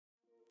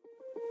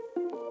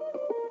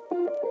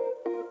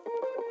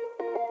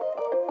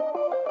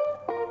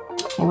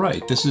All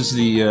right, this is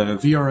the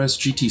VRS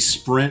GT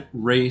Sprint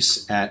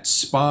race at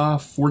Spa,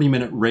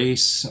 40-minute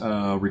race,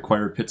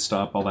 required pit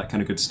stop, all that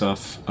kind of good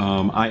stuff.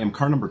 I am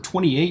car number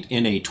 28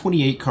 in a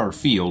 28-car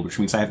field, which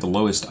means I have the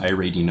lowest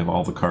iRating of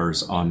all the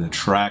cars on the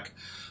track.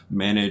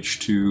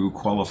 Managed to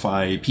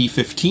qualify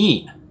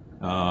P15,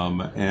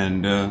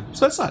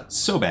 so that's not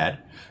so bad.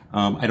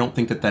 I don't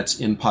think that that's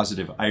in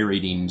positive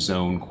iRating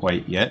zone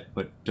quite yet,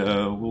 but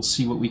we'll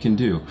see what we can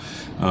do.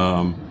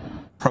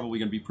 Probably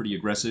going to be pretty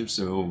aggressive,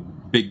 so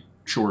big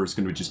chore is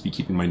going to just be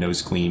keeping my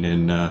nose clean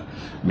and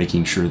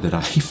making sure that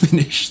I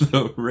finish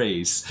the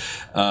race.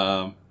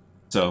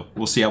 So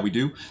we'll see how we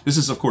do. This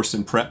is, of course,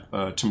 in prep.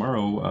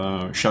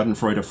 Tomorrow,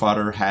 Schadenfreude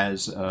Fodder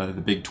has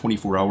the big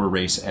 24-hour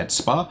race at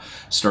Spa.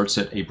 Starts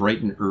at a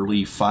bright and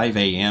early 5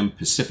 a.m.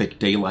 Pacific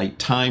Daylight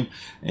Time,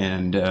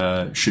 and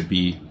should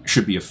be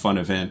a fun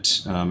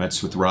event.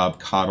 That's with Rob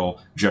Cottle,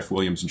 Jeff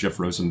Williams, and Jeff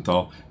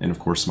Rosenthal, and of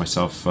course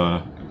myself.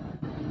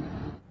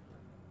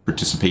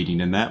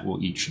 Participating in that.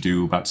 We'll each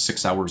do about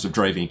 6 hours of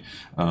driving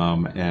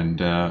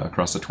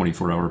across the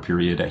 24-hour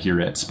period here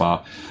at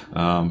Spa.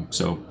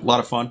 So a lot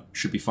of fun.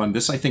 Should be fun.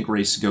 This, I think,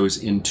 race goes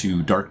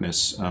into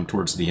darkness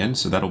towards the end,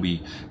 so that'll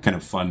be kind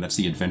of fun. That's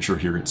the adventure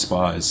here at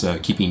Spa, is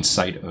keeping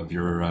sight of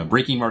your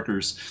braking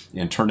markers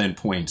and turn-in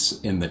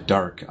points in the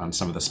dark on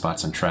some of the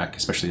spots on track,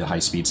 especially the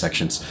high-speed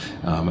sections.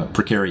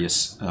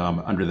 Precarious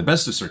under the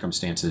best of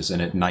circumstances,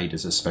 and at night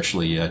is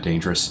especially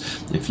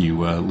dangerous if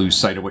you lose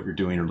sight of what you're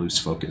doing or lose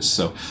focus.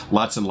 So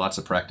lots and lots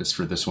of practice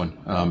for this one,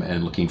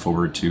 and looking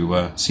forward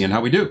to seeing how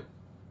we do.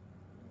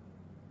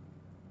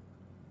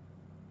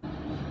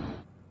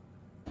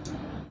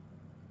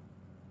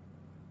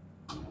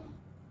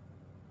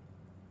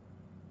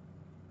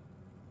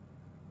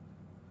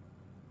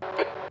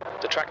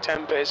 The track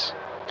temp is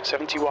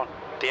 71.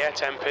 The air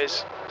temp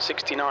is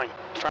 69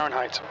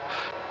 Fahrenheit.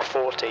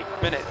 40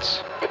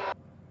 minutes.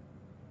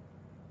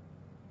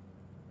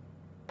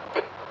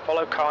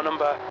 Follow car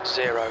number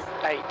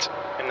 08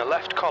 in the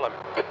left column.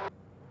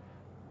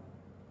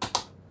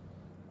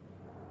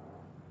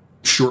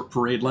 Short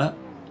parade lap.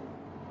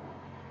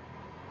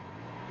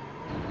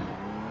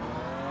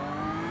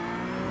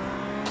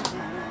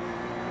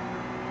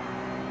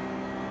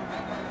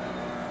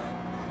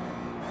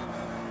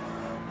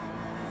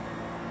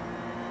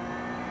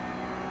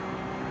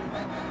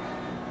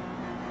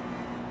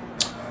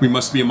 We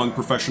must be among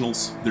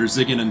professionals. They're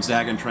zigging and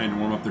zagging trying to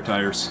warm up their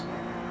tires.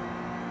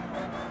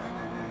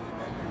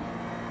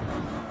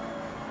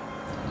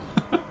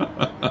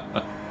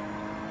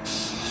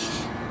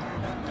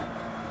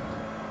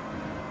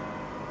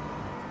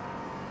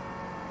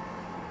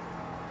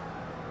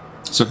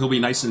 So he'll be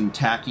nice and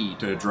tacky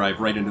to drive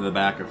right into the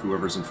back of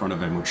whoever's in front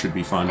of him, which should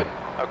be fun.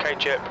 Okay,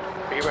 Chip,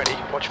 are you ready?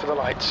 Watch for the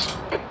lights.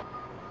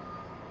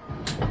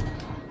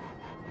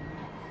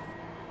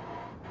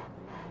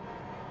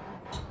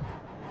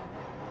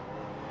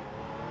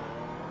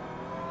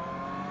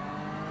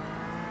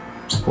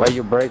 Why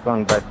you brake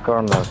on that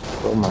corner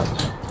so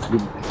much?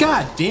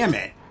 God damn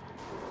it!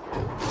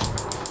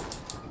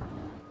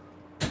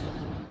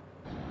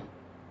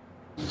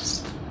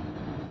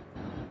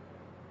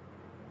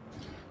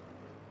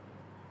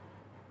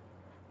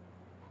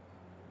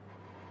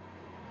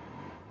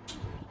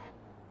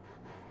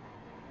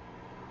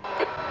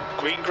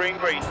 Green, green,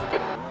 green.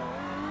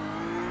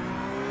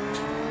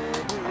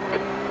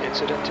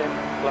 Incident in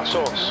La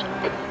Source.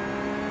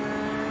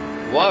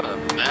 What a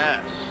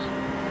mess.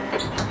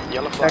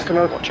 Yellow flag,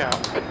 Econos. watch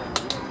out.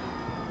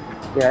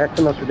 Yeah, that's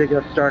the most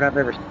ridiculous start I've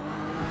ever seen.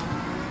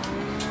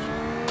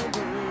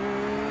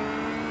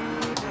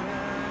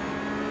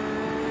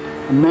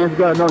 A man's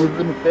got to know his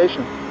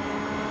limitations.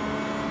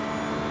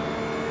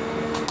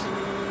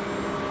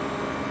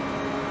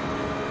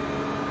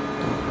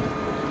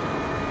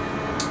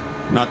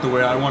 Not the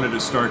way I wanted to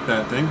start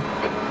that thing.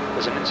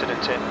 There's an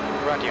incident in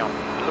Radion.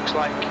 It looks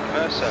like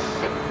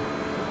Mercer.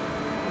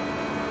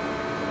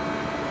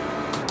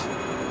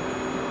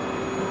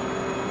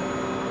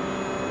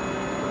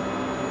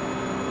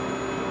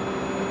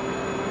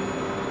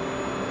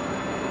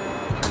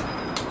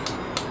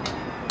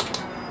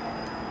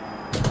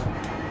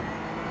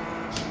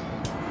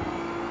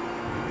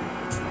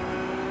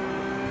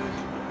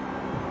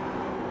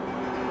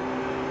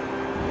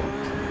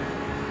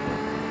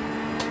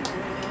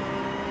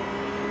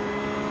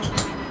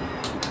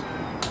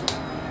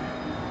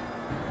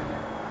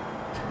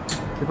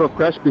 People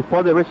crash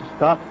before the race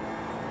starts.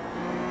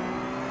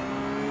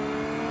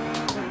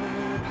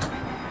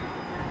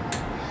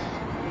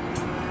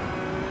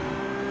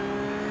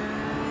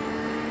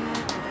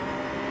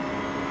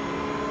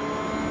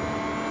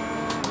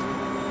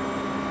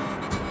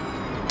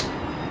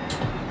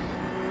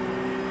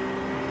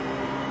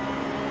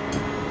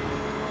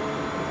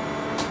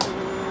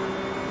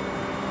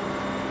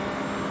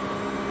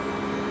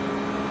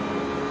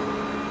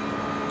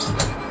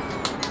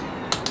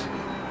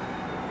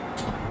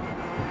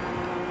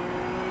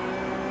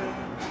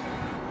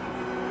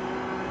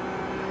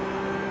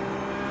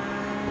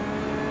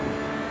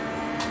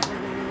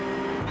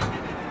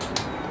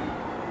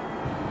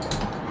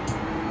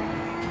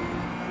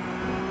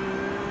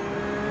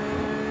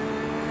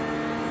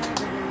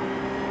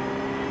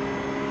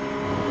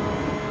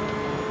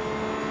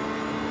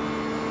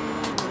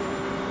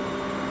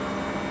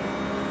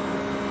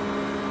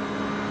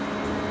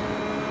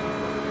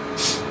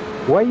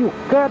 Why you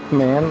cut,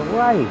 man?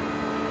 Why?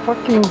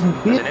 Fucking There's an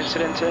bitch.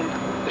 incident in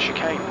the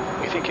chicane.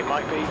 We think it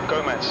might be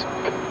Gomez.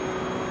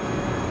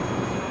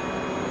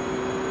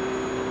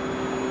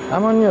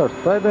 I'm on your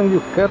side and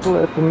you cut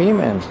at me,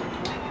 man.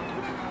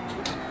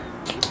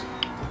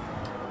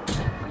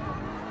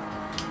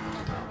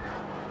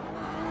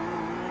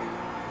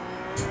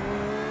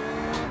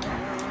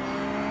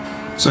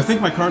 So I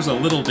think my car's a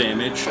little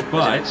damaged, There's an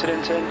but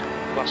incident in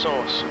La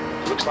Source.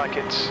 Looks like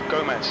it's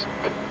Gomez.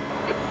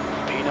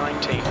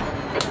 B19.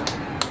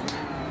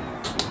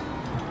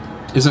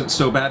 isn't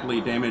so badly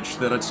damaged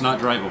that it's not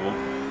drivable.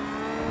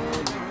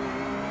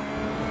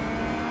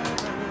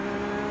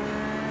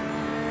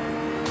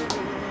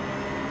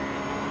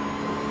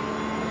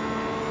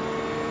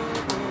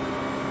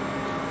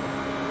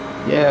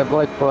 Yeah,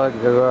 black flag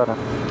agora.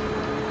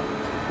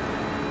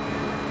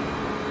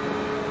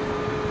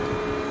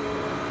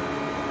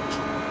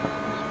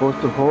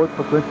 Supposed to hold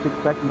for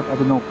 26 seconds, but I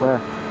don't know where.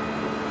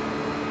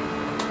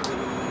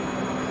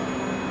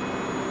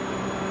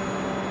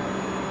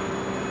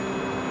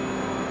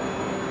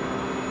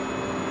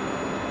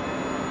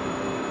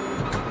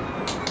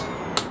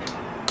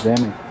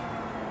 Damn it.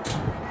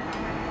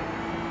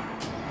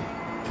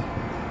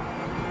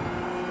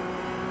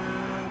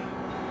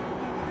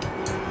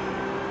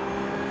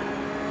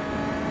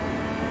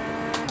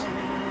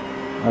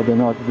 I don't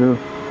know what to do.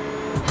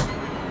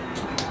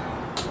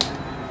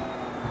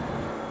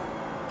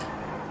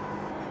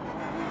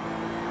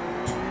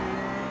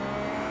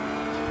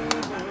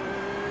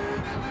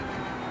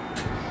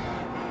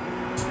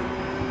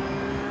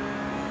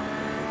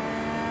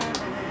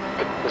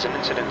 There's an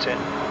incident in.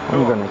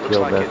 I'm gonna looks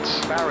kill like that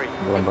it's Barry.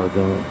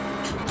 Lamborghini.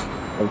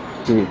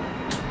 Let's see.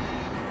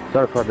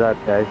 Sorry for that,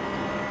 guys.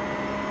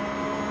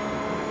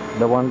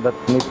 The one that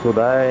needs to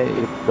die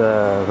is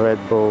the Red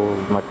Bull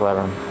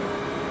McLaren.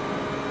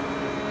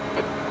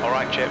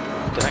 Alright, Chip.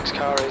 The next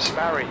car is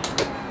Barry.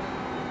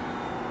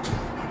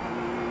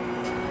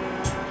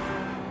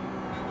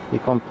 He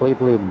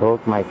completely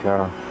broke my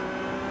car.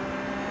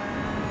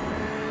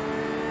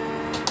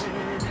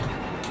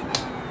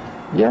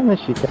 Yeah,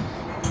 Nishika.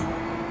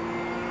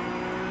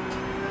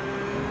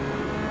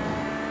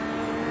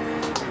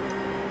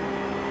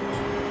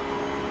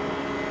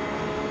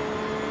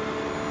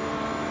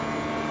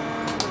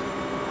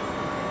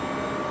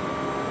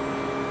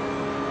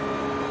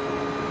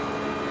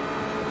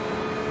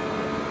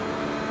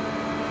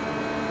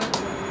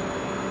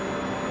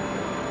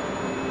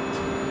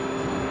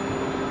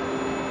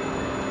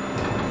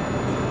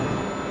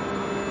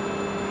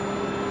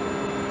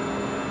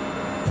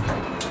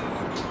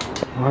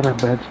 What a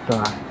bad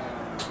start.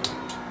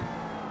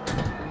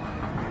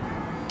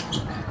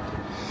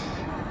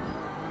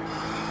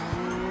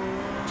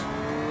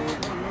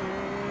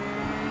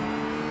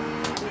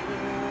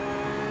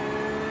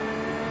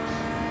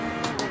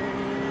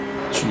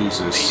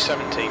 Jesus.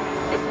 B17.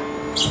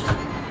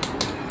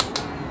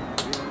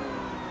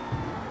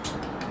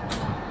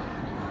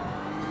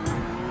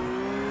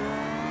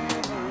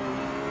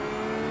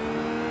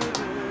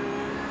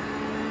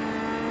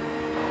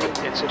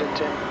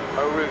 Incident in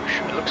Eau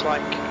Rouge. It looks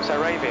like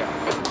Zaravia.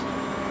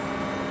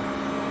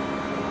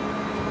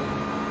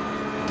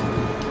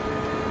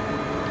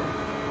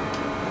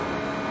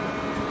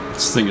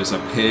 This thing is a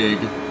pig.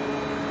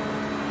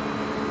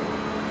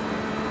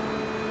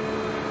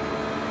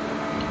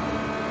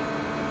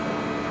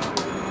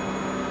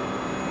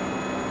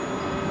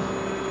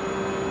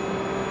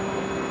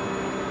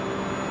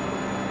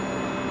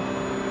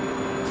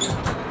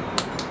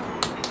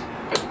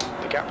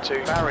 The gap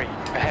to Barry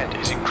ahead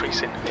is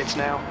increasing. It's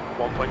now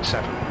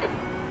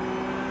 1.7.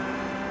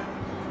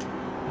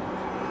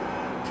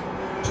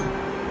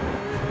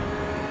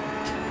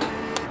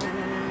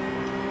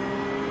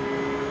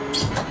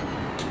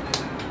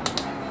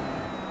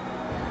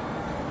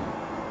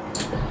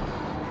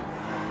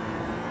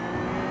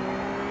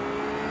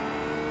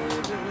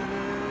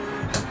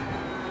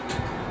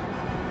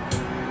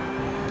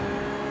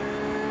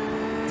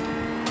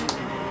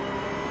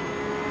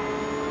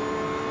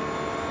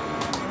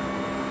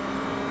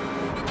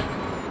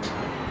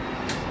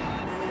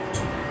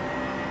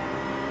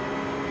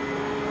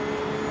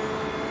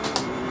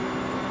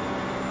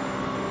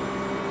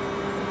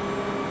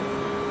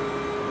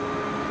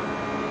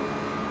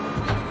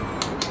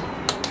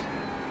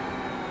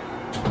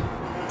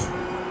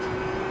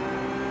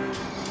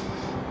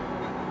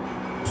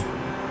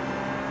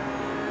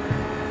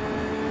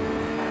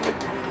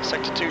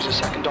 Sector 2's a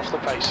second off the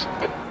pace.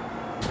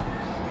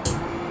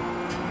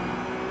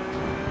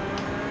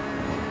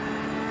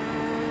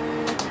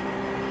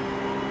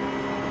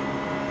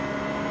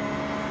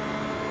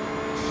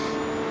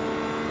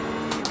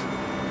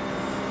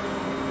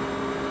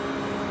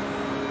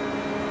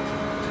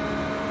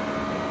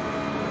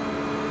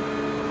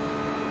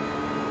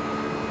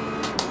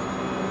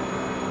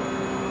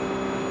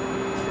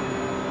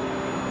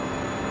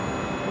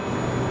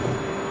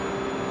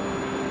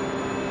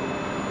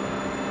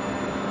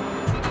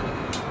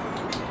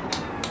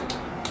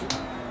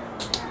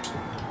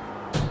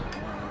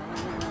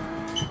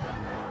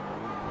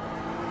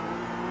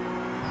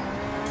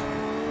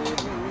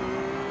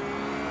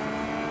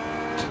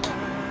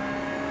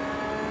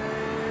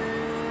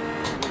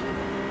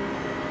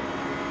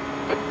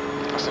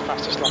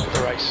 fastest lap of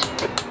the race.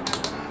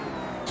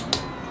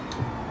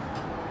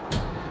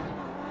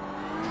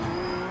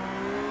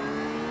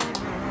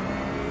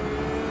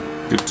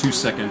 Good 2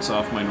 seconds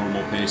off my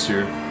normal pace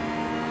here.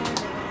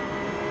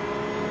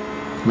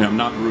 I mean, I'm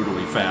not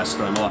brutally fast,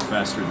 but I'm a lot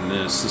faster than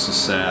this. This is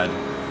sad.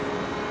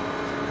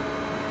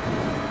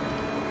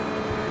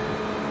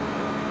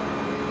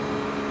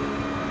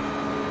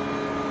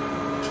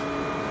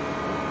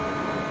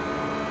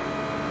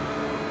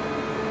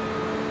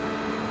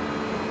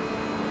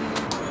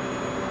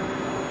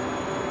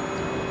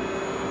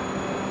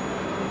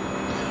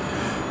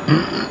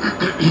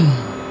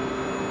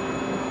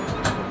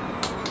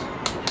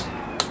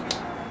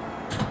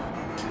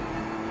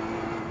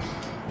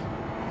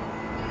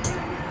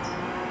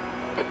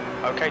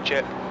 Okay,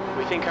 Chip,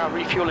 we think our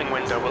refueling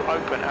window will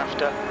open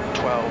after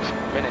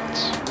 12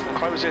 minutes and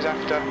closes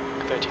after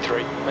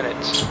 33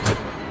 minutes.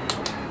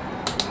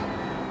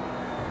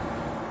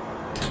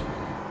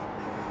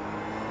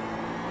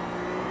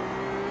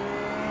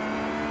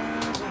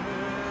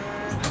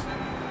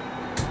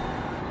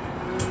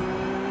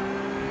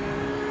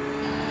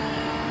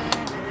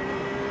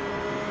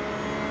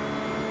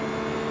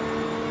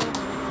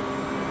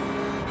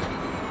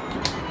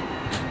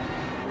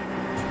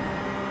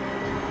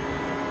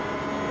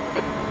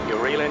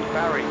 Reeling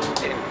Barry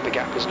in. The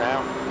gap is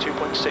now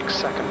 2.6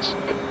 seconds.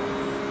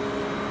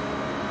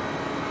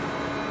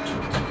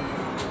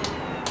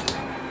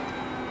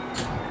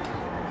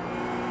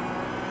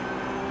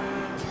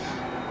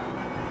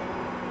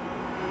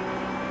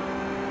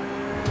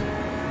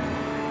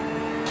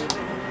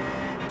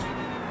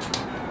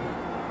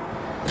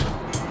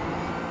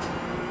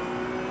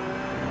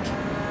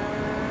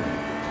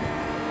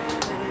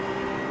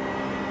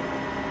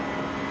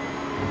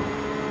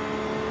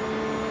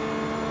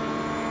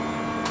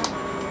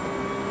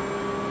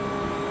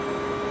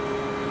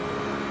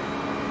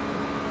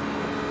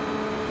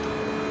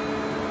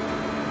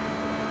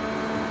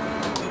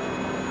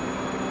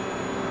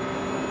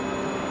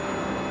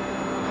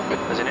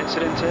 There's an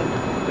incident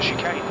in the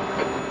chicane.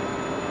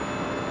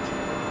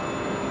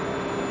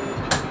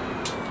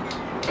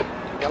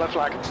 Yellow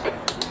flag.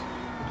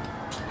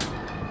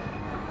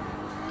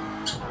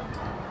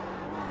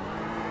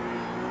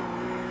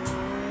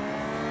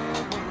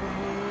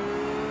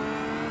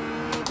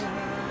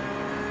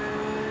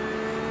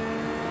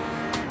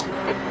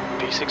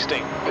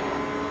 P16.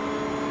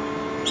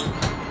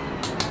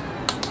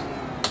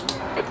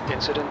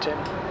 Incident in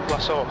La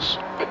Source.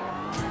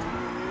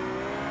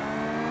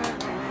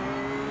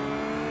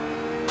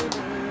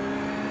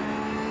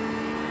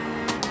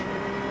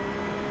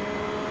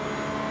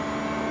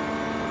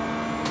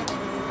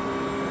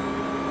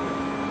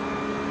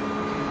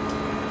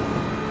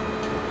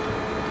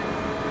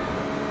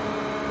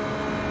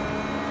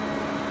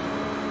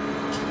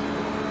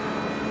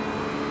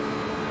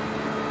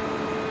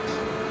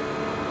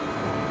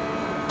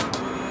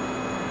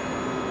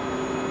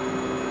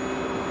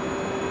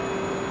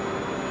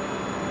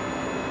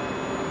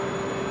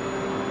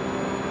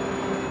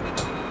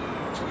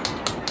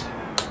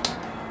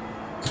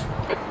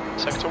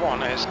 Sector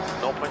 1 is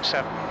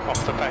 0.7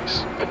 off the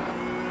pace.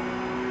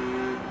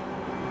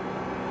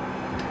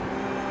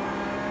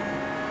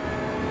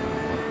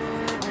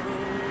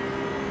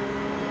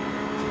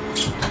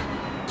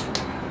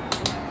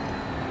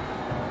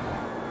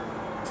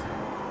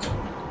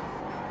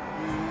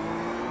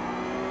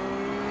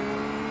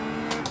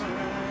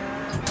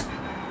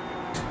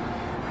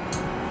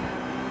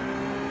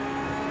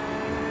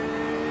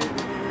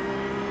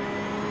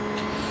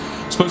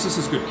 Suppose this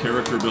is good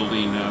character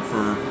building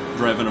for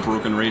driving a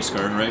broken race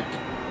car, right?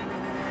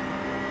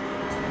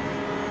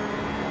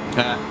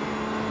 Ah.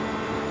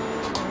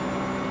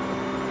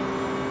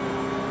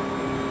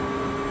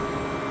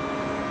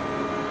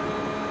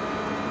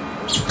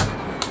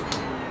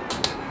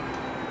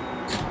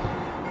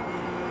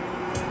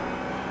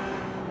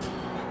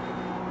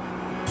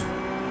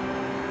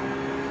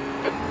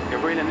 You're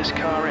reeling this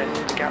car in.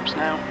 The gap's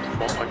now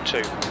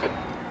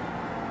 1.2.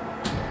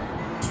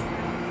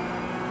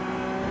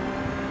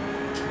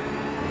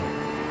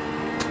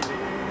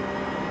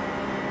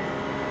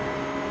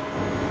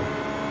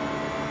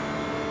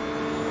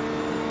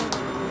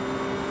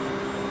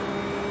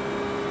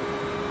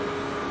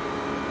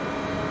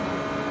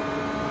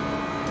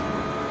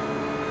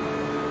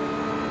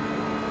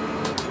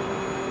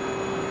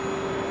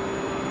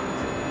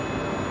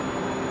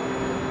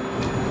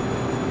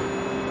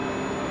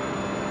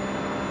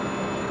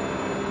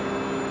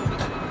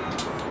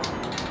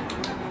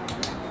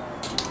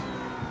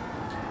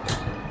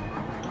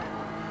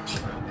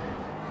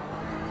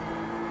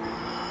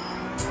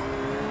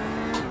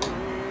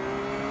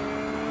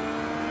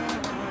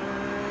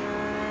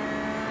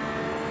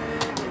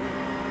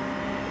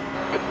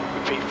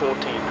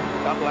 P14.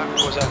 That lap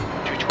was a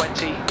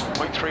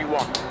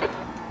 220.31.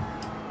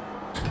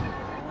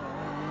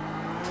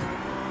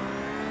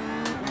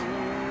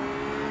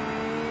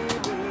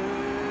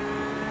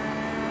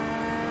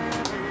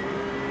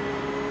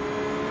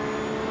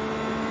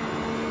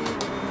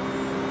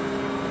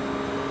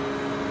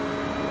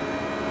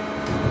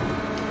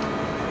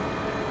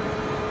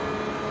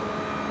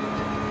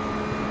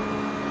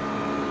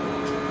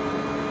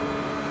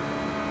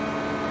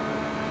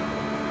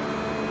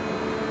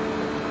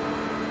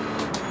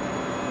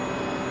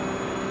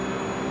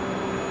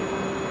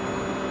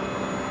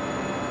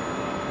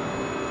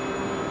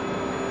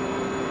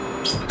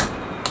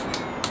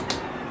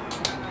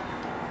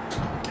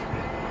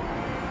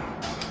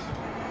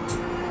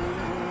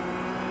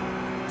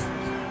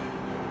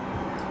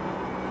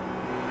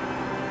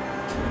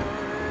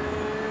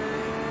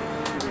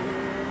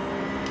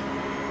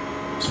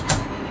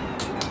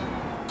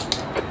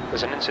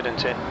 There's an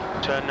incident in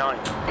turn 9.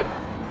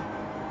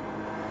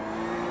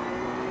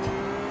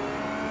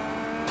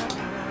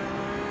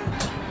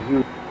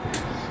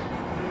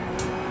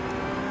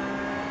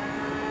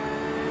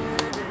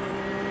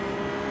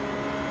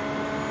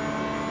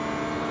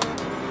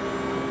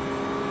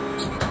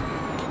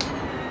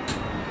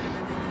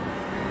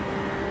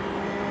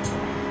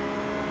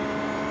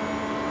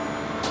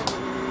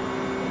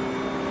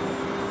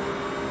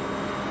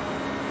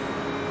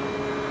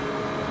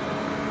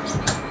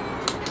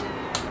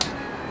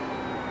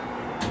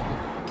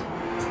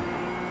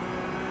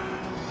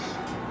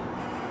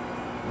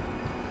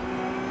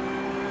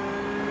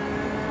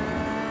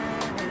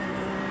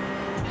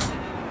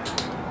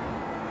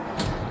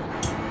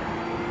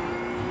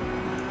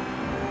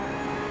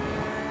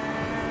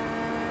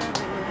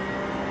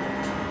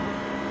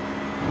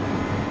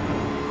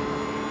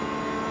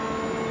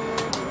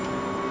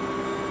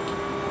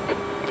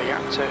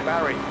 To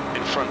Barry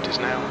in front is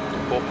now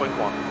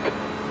 4.1.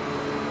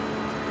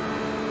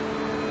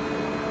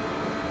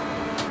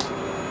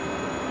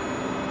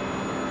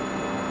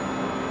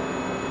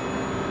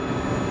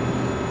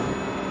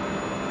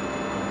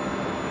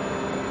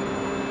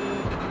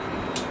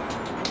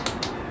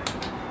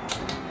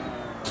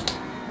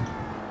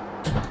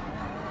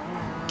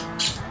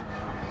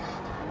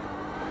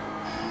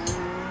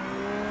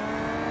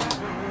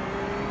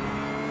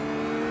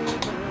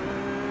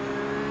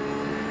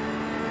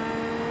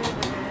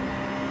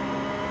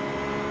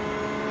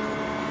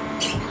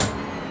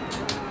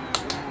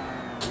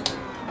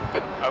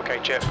 Okay,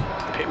 Chip,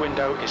 pit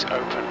window is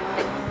open.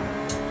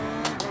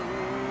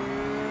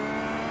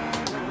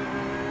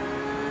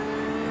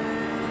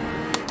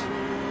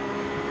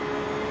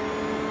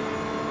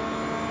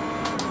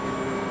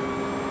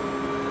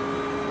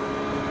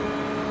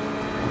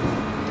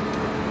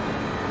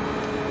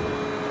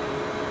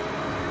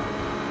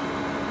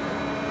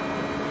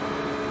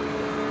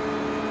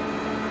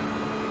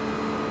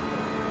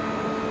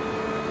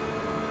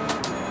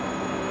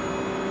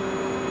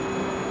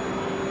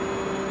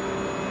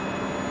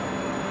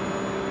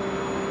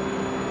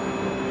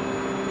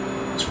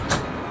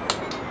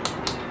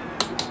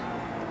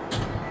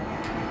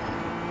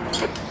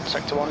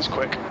 Sector 1 is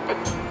quick.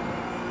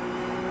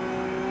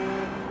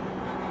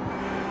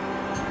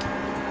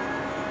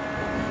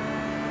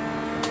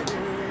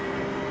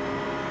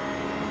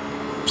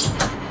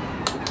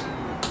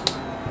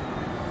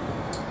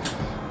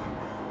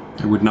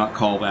 I would not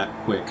call that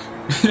quick.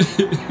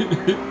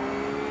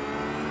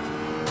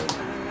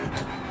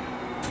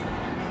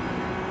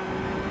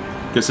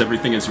 Guess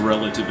everything is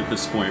relative at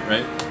this point,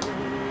 right?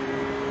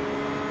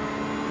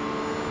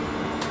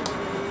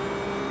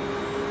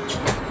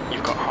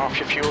 Half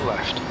your fuel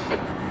left.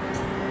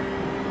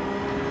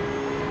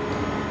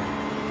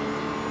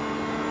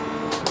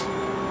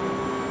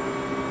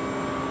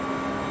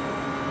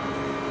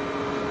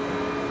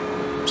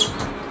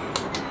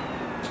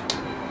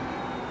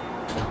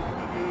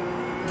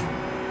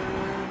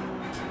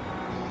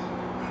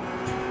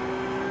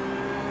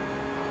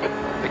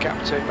 The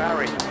gap to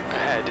Barry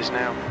ahead is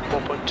now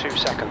 4.2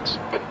 seconds.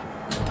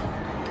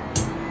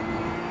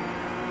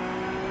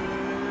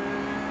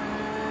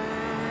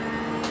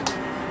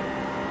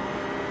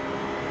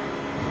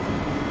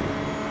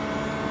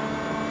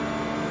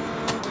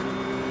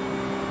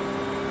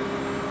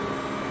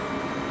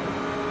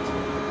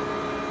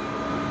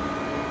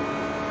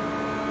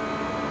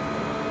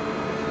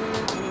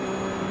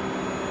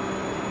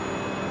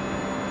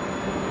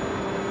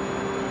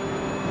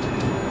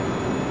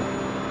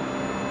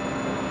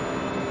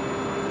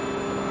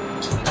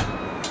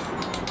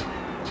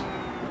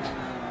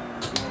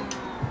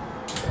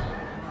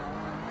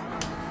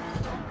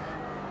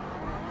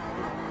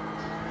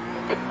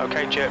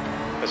 Okay, Chip,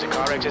 there's a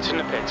car exiting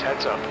the pits,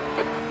 heads up.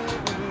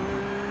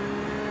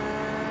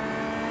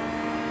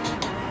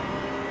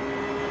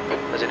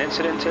 There's an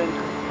incident in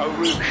Eau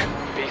Rouge,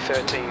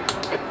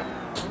 B13.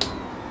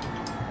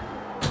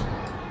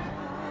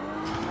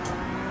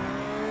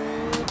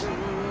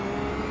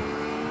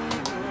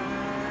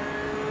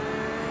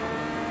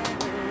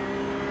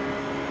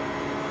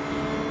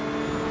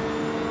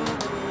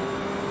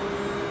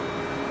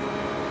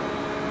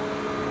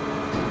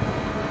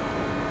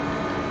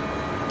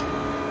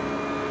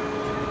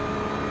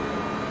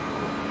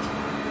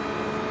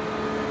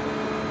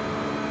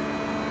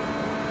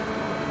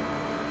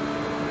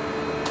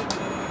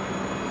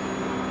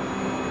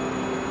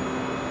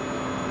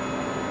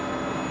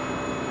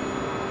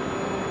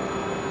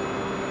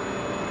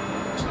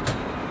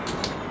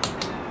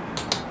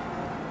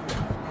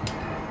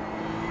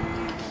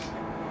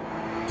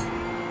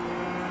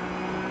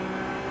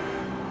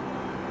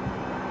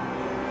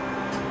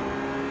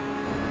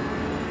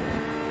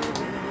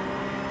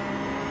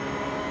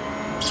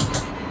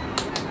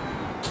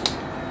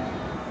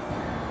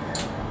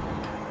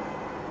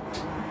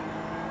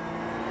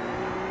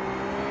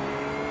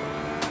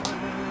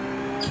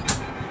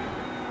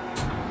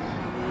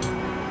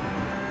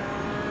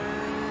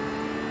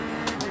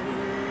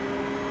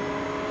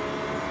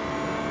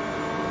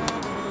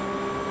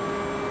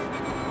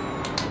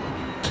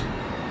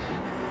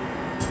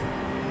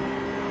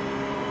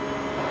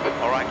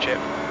 chip.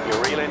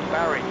 You're reeling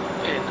Barry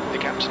in. The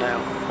gap's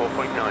now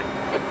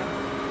 4.9.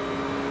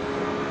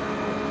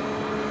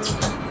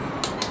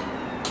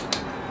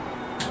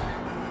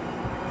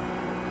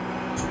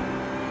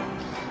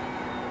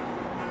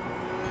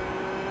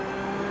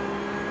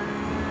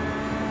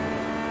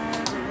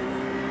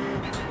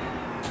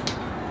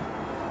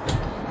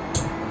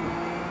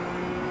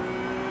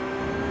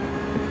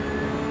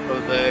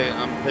 Jose,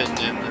 I'm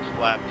pitting in this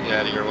lap to get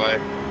out of your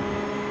way.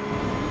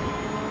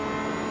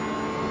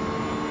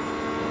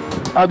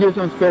 I'll give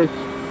some space.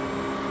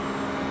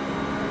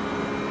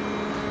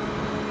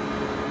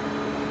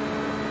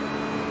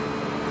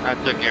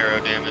 I took aero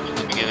damage in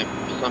the beginning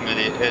from some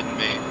idiot hitting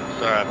me.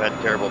 Sorry, I've had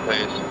terrible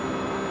pace.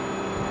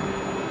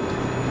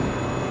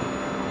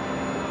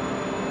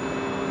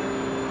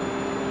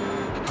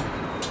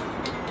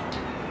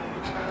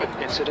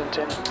 Incident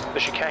in the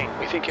chicane.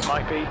 We think it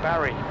might be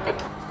Barry.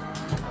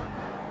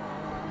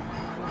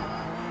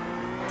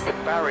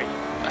 Barry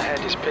ahead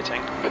is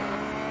pitting.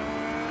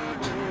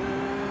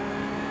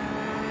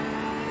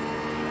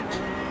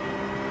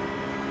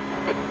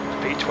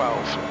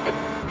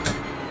 P12.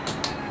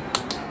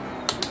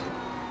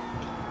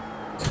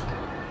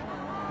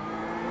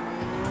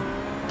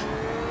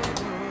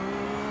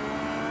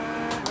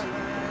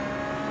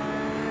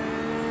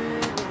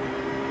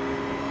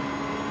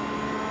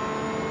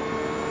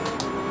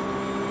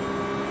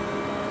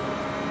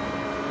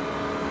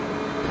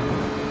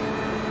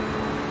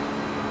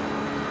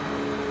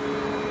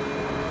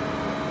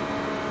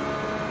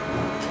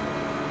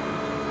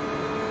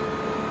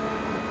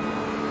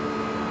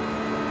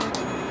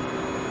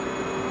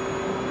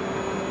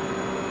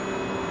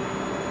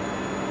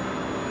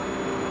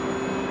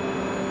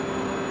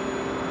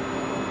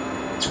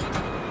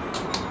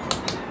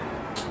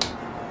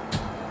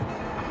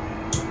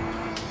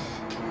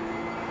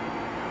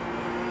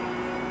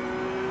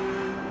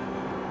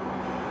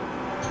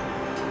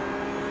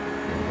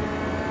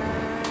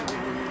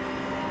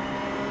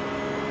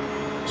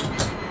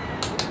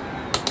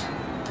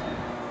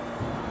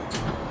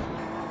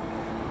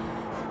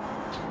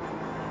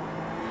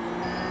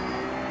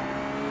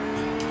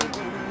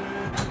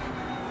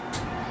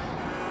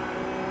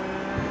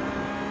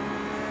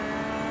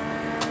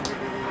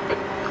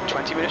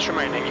 Minutes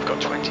remaining, you've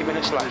got 20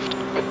 minutes left.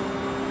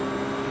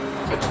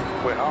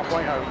 We're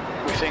halfway home.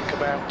 We think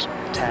about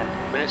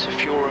 10 minutes of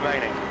fuel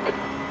remaining.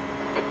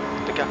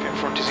 The gap in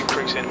front is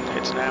increasing.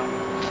 It's now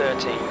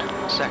 13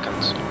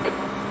 seconds.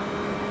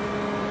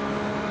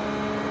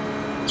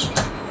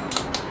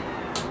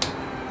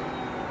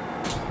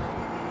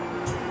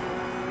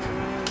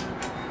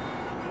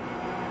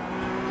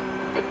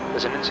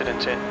 There's an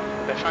incident in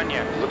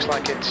Befania. Looks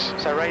like it's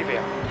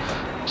Saravia.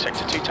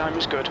 Sector 2 time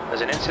is good.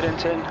 There's an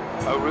incident in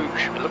Eau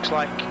Rouge. It looks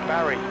like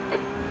Barry.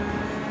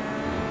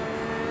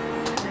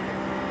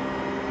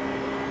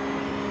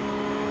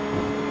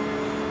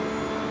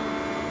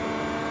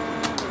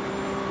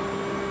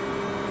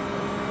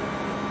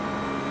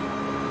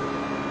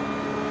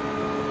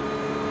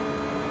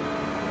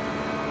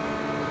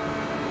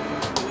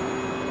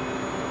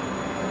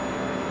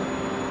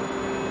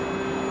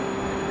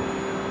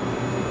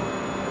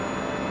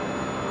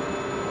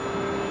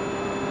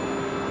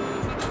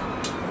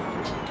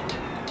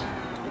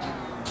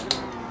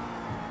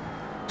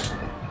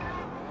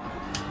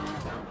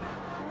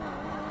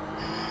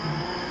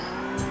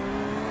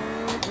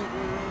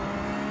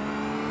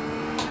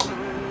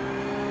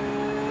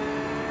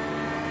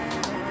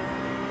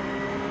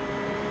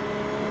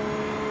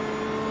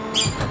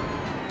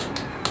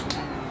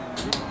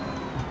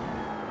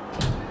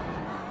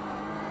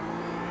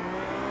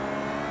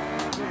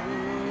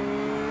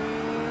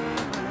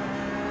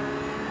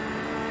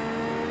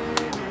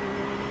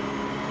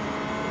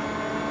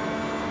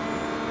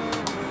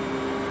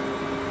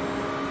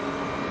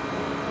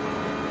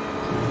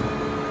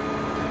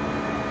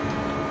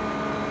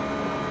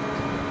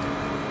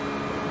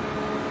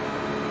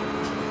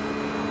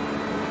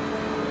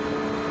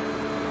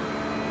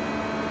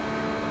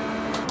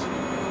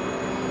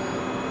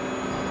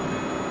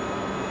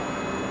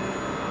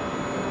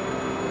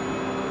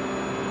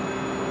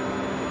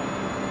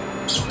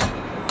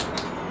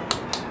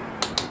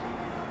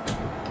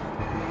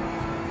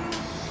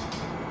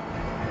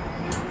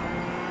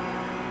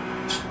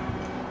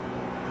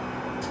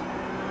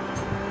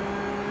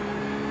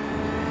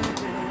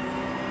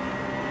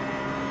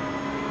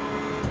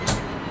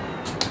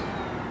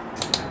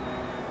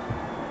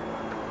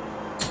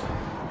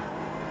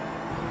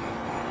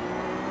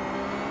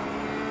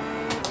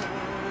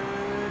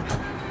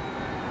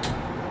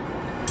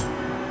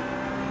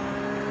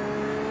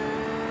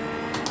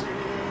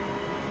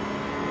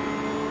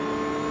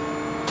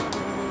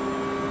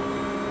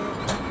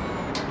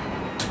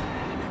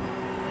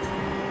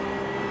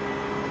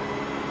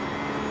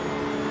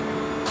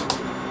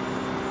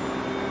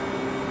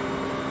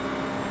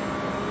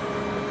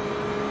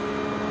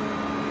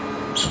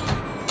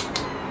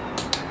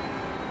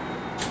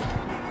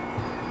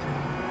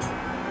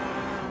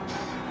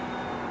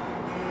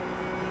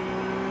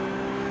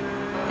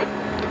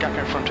 gap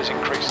in front has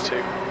increased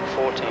to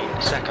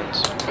 14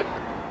 seconds.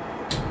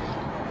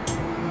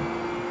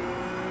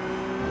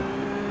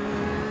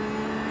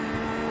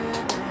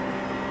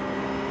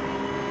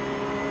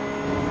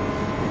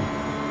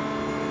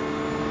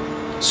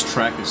 This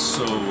track is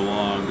so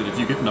long that if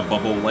you get in a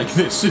bubble like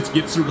this, it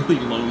gets really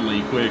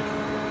lonely quick.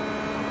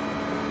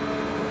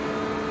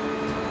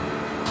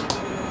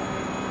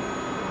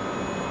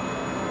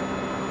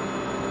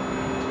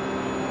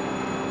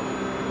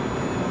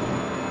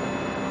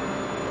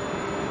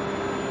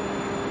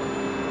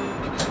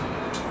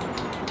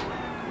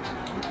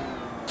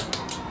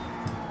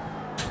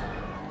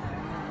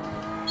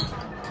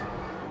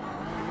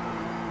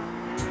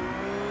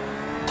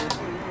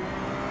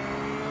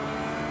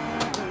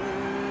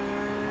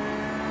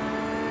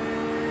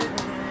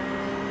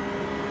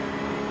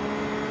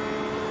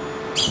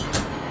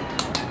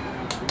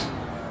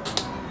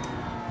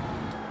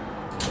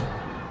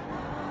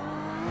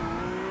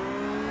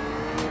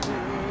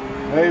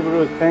 Hey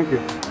Bruce, thank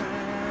you.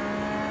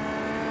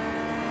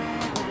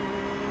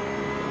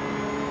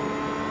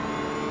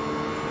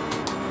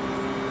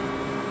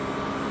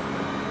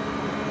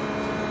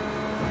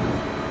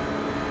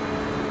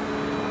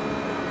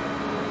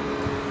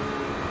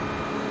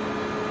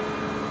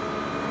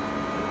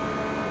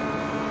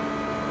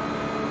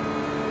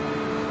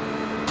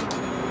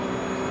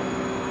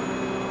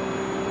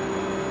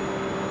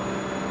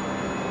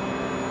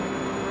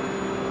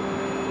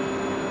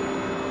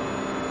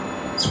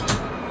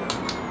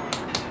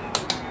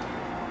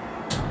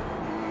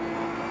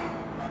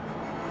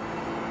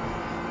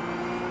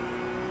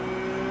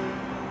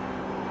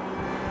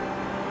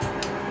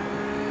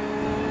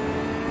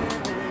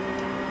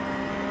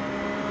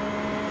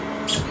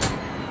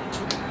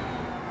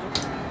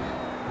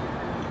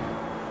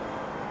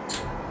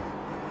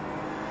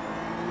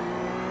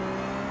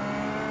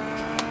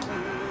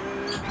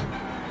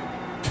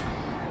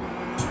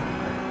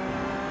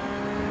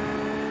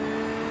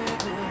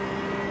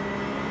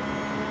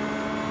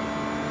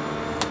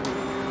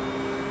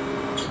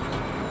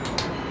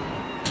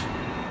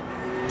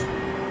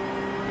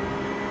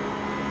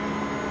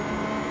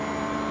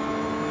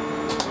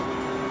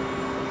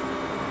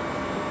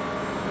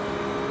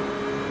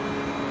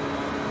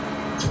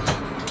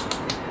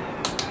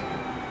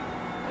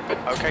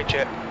 Okay,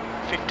 Chip.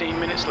 15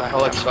 minutes left.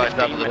 I'll let you slide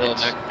down 15 to the hill,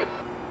 minutes. Nick.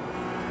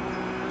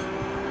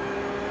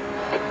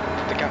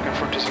 The gap in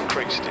front is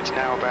increased. It's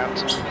now about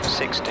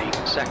 16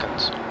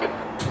 seconds.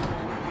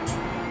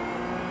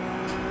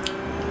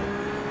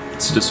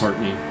 It's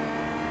disheartening.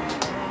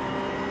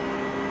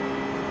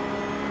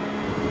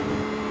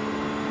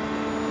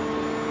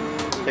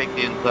 Take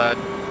the inside.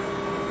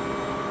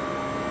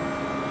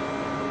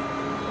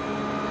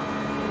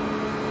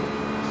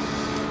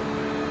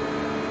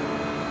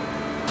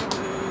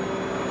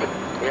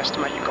 We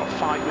estimate you've got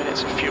 5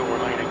 minutes of fuel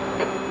remaining.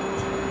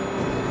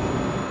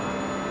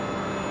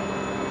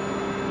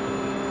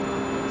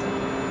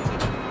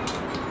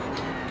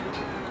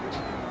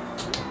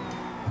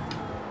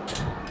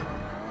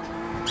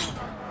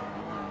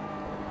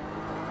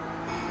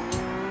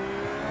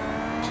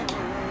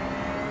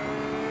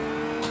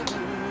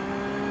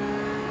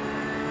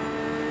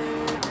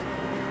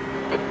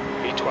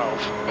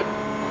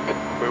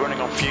 V12. We're running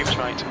on fumes,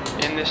 mate.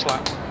 In this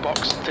lap.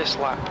 Box this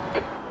lap.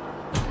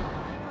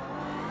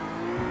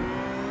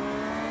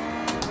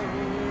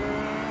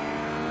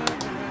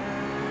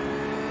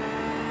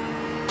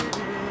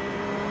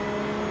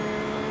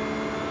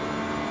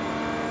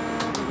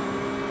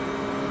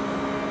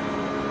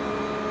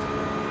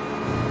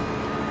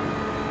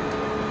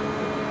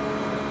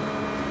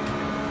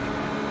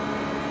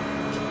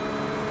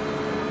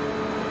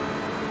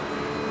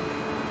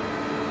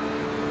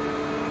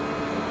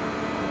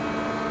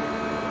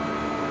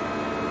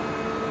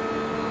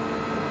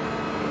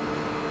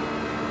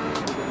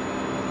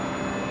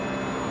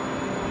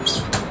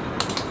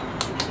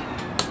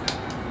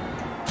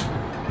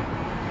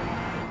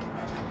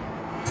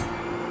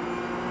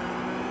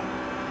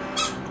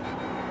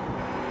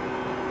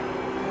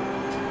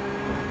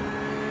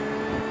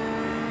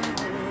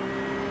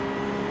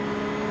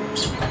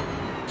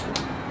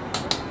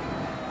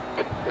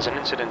 There's an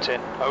incident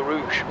in Eau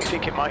Rouge. We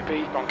think it might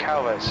be on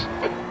Calves.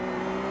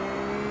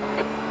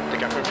 The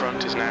gap in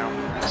front is now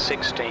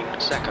 16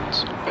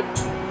 seconds.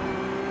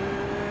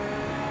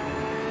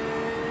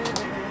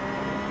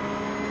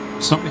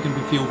 It's not making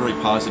me feel very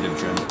positive,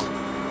 Jim.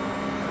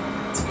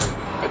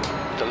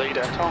 The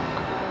leader, Tom,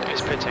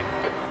 is pitting.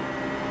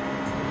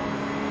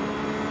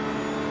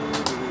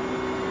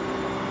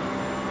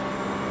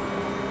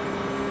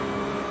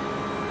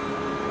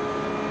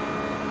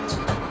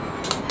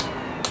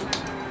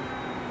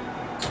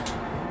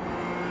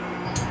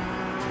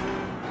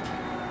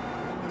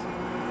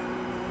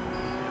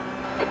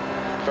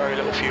 Very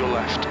little fuel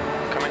left.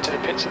 Come into the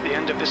pits at the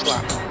end of this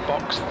lap.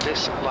 Box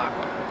this lap.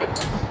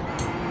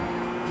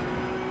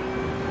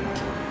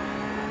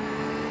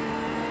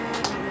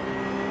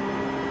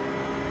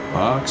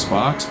 Box,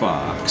 box,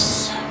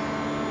 box.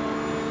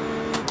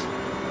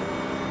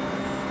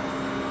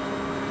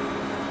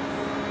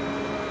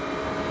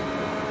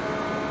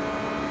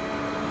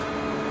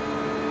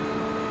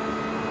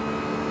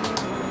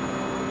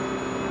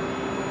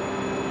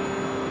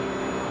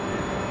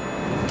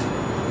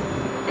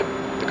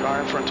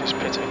 is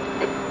pitting.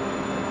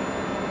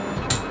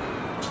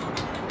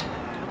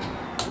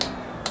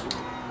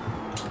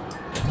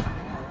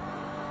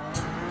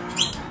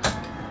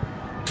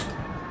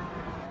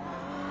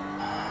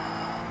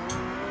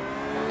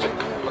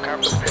 Look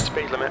out for the pit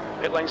speed limit.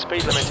 Pit lane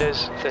speed limit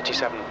is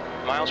 37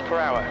 miles per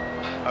hour.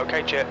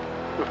 Okay, Chip,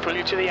 we'll pull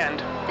you to the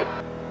end.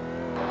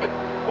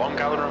 1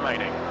 gallon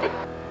remaining.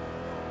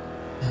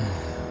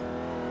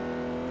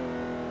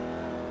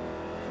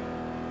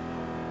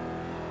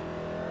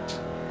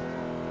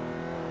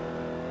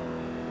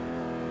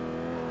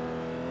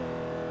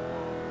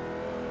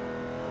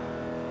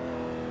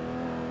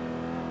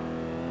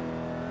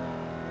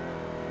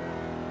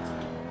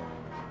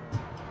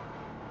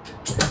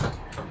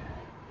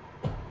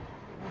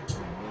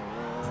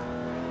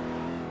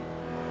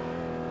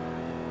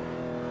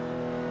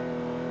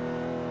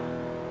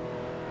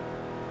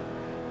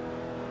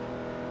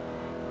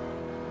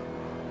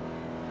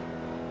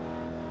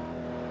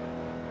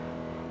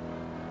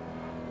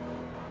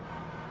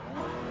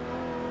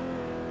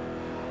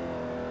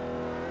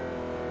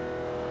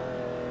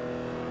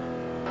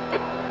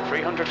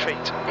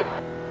 Feet.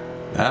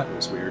 That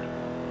was weird.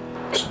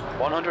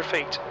 100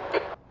 feet.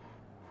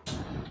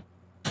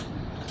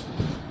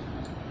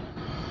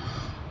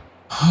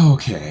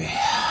 Okay.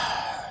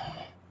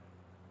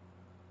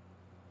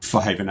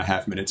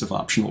 5.5 minutes of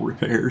optional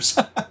repairs.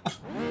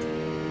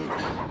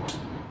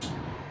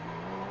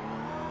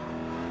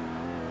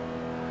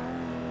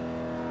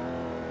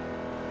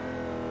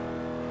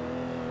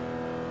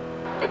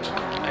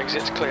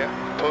 Exit's clear.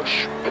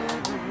 Push.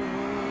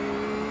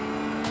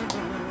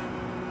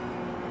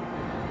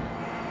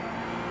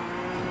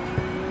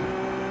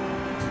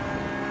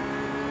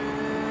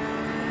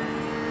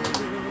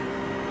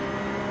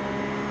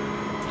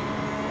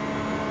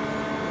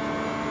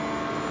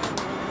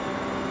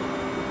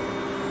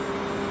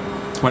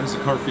 Why does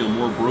the car feel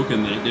more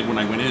broken than it did when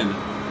I went in?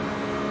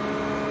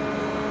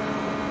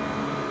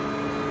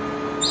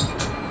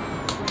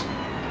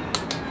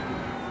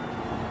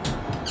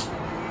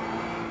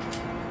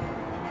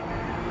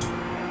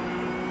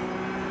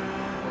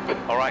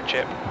 Alright,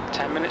 Chip.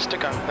 10 minutes to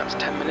go. That's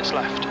 10 minutes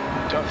left.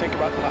 Don't think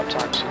about the lap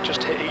times.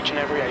 Just hit each and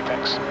every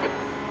apex.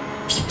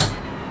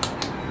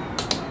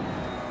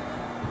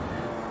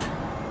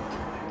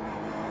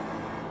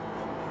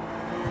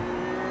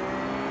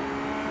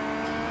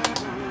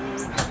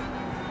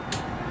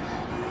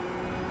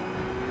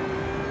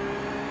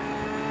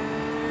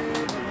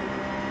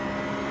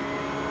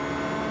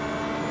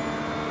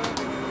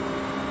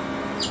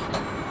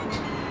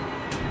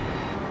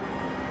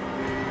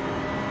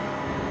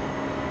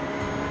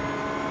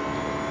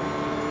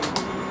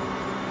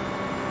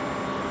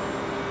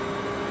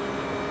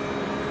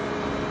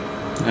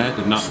 That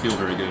did not feel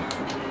very good.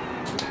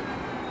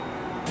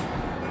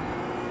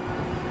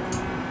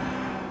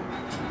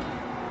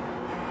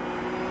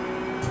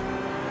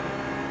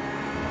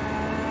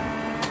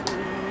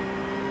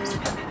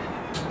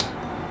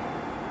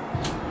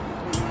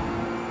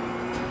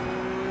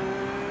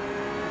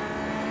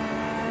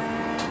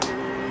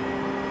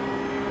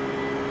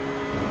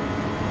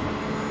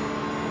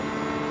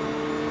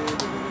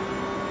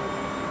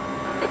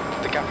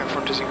 The gap in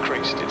front has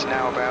increased. It's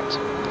now about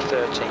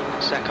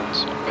 13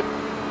 seconds.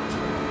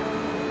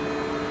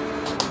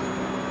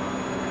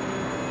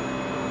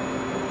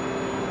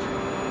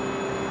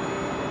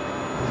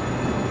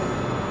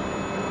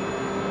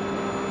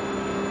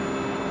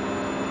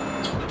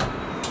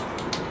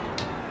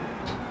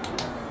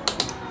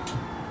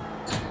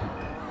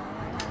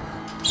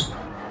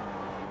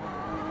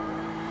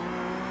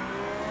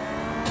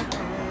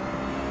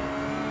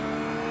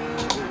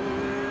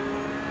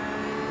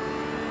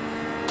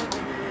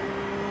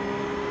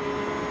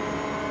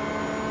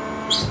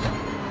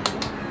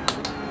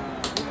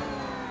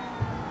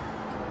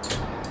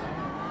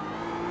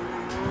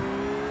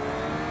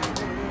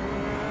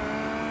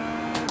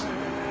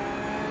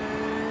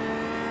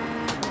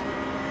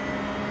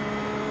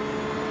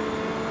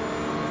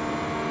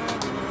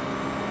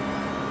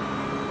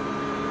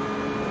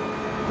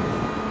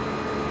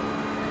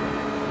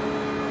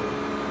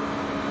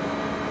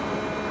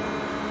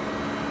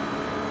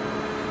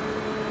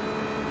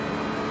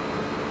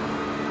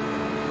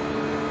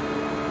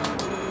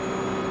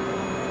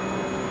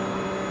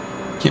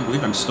 Can't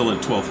believe I'm still in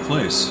 12th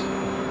place.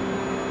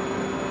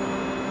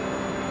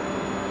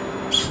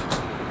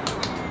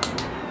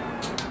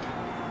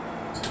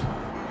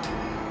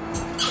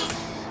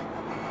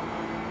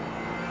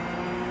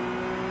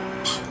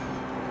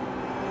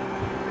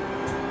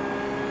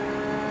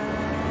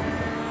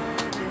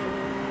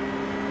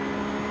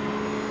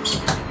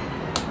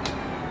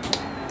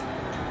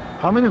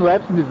 How many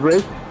laps in this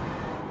race?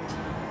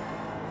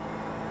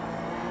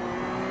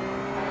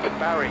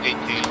 Barry,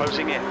 18.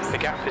 Closing in. The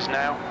gap is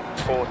now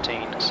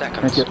 14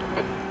 seconds. Thank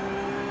you.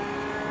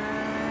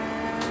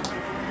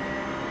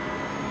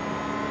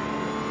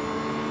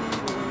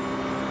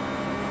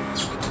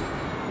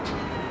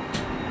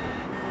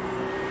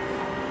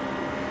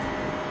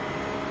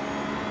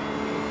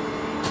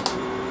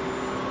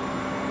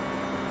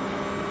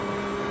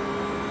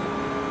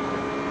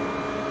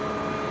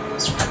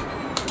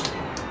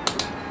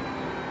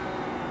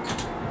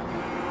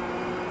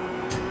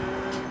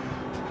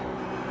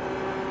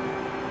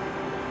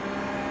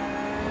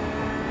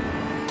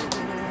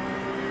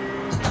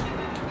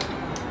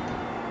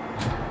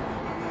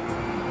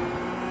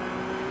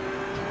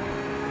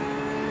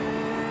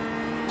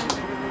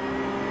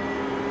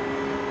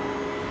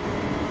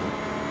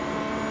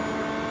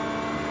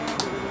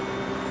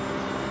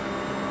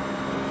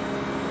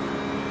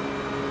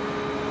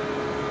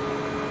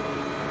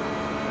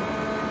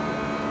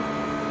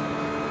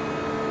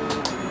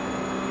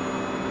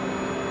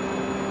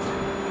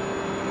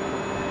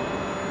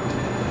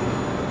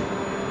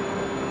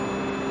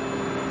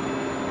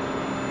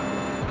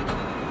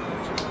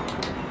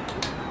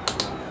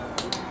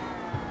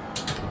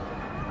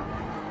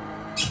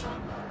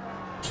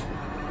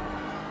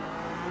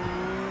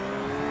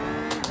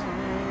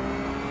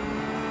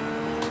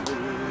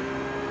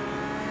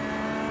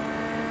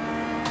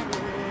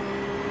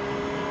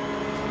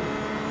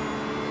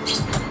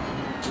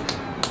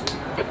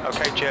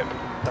 Okay, Chip.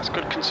 That's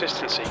good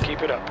consistency.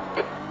 Keep it up.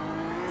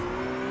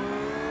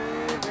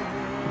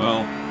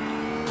 Well,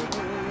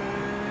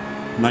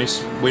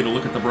 nice way to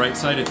look at the bright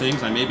side of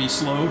things. I may be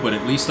slow, but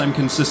at least I'm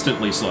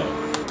consistently slow.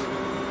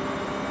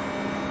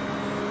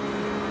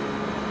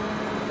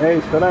 Hey,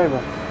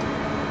 Saraiva.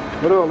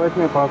 Bro, let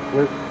me pass,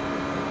 please.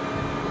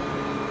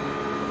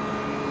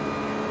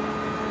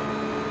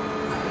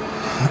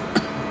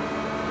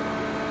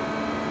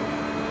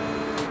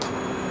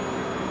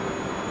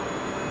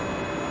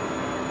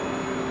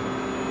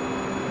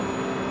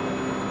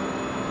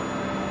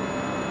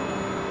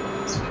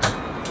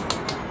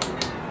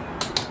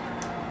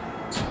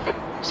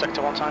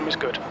 Sector 1 time is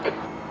good.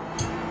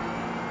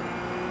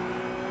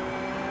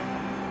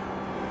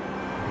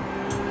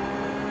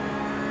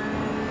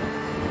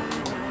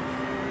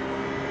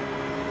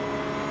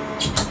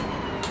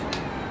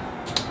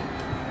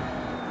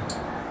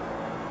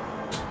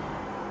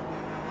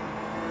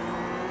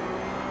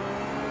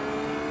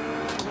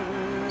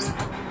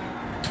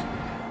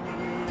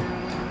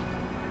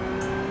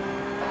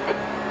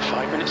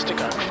 Minutes to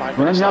go. 5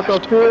 minutes left.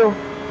 Out of field.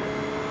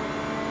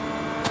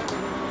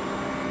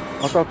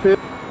 Out of field.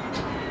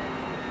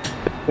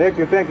 Thank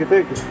you, thank you,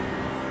 thank you.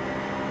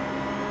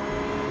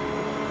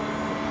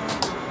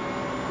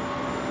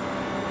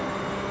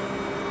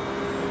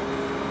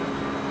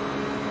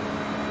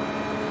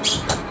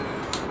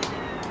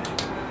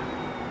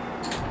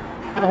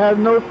 I have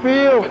no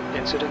feel.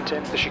 Incident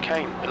in the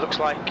chicane. It looks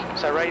like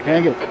Saraiva.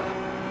 Hang it.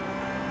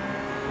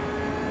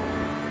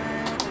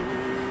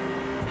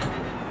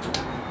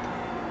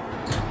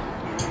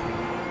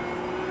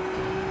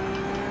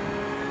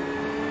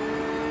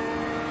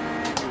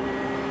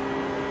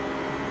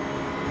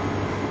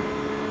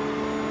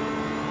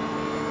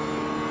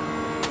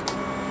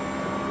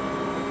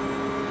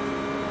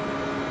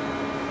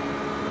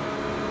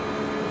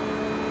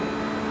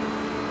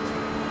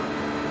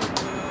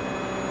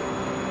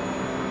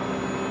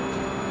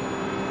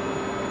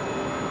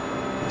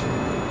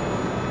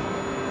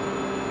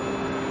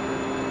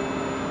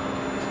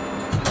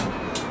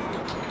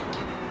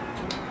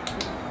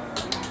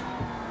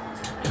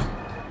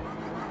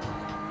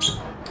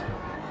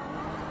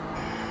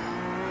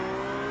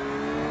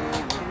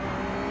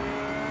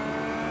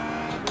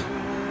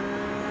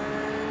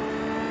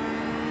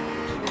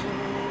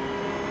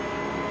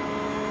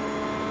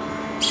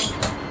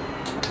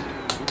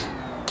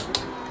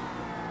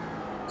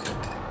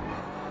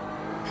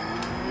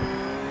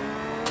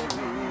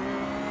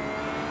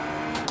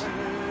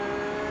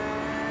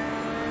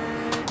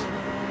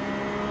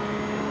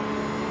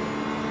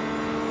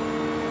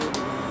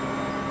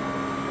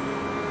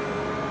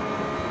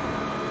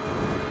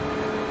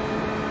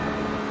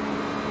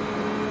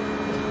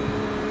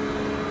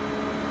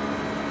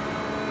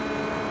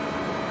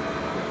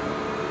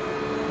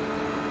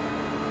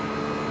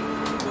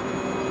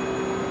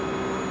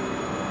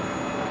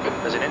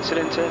 There's an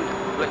incident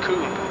in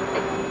Lacombe.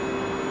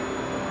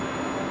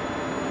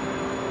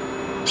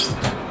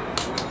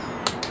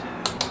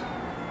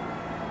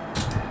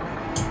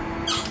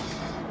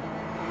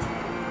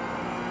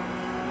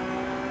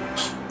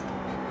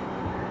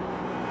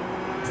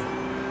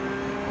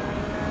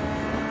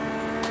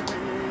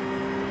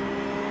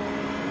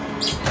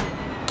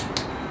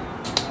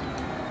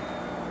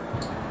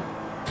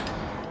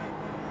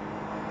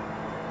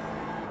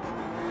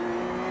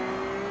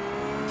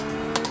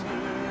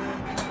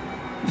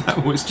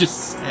 That was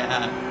just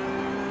sad.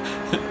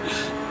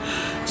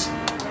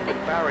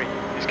 Barry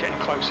is getting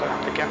closer.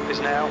 The gap is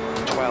now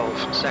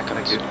 12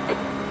 seconds.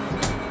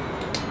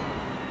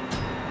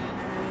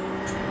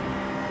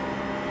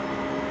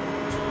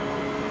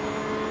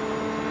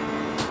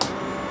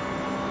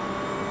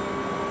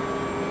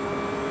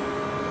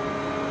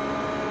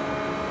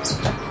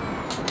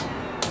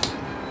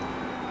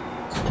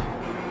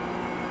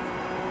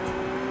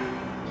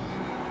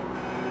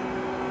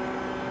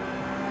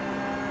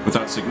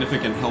 Without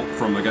significant help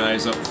from the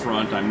guys up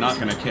front, I'm not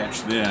going to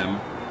catch them,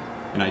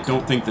 and I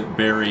don't think that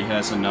Barry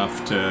has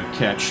enough to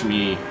catch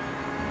me.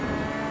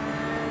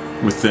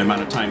 with the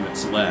amount of time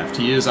that's left.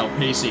 He is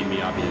outpacing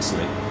me,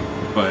 obviously,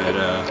 but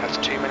That's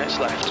 2 minutes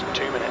left.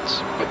 2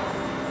 minutes.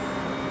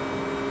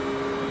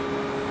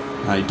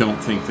 I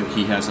don't think that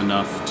he has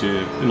enough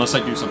to, unless I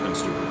do something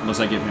stupid, unless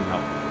I give him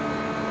help.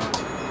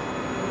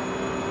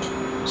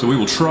 So we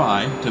will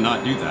try to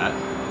not do that.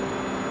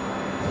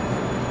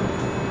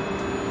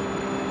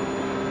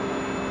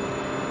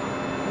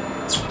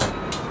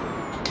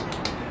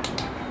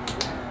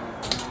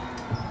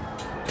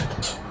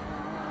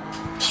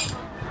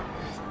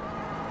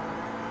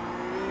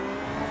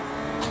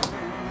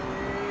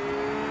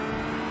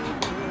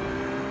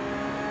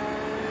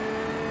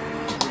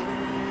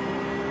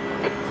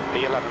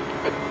 B11.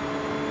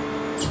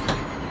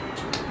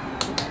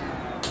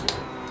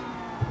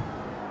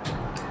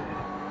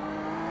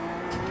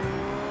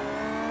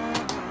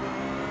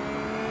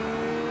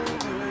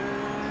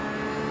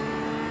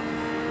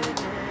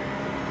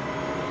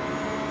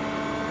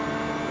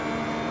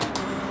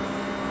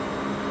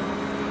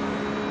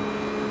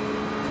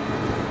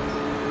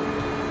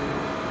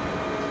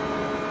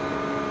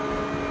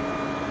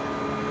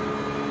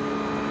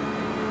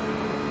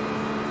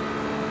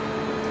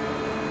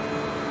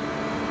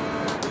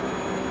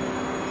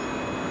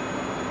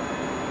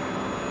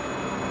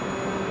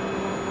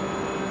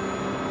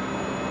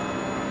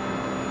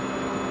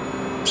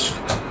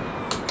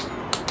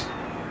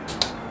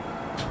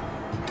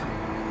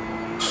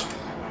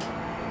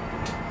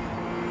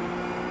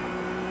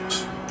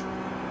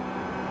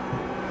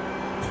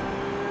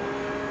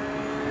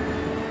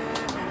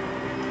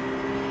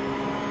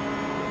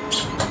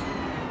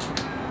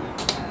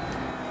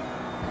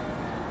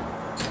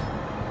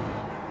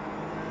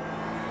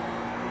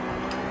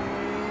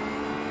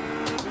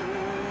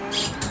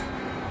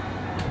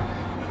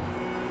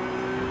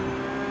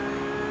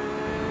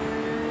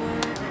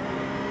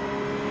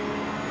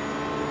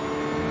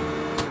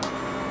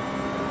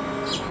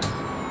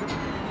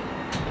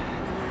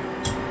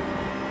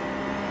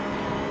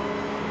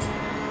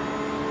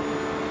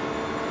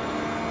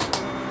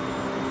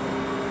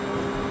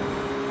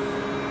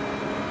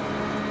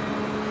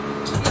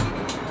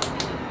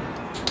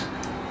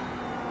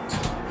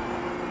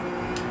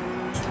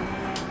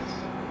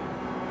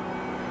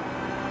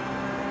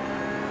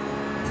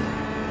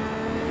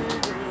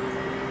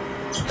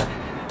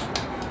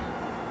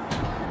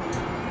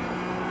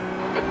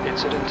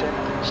 Incident in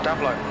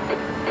Stablo.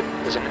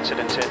 There's an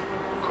incident in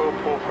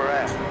Corporal for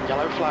air.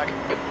 Yellow flag.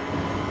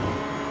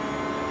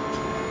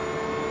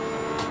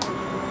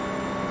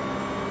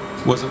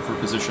 Wasn't for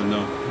position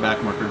though,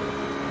 back marker.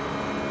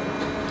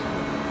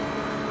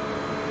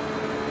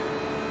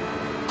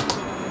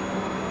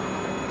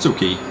 It's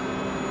okay.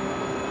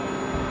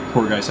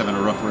 Poor guy's having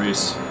a rough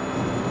race.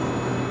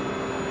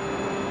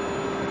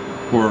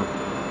 Or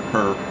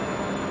her.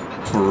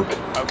 Or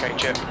Okay,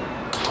 Chip.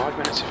 5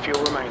 minutes of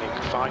fuel remaining.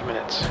 5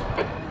 minutes.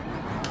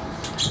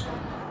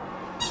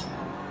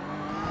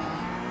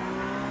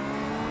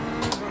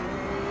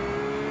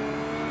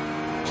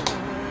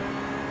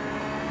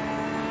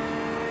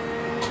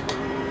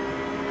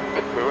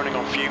 We're running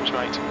on fumes,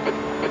 mate.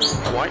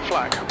 White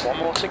flag. One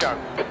more to go.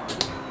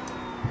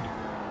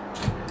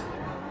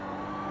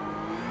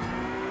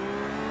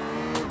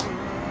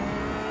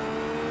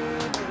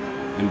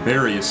 and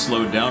Barry is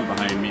slowed down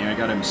behind me. I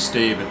got him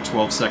stave at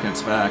 12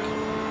 seconds back.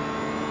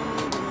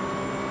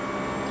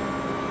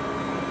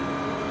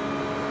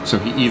 So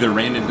he either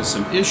ran into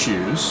some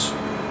issues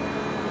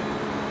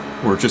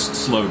or just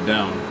slowed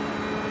down.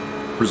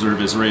 Preserve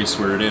his race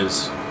where it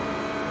is.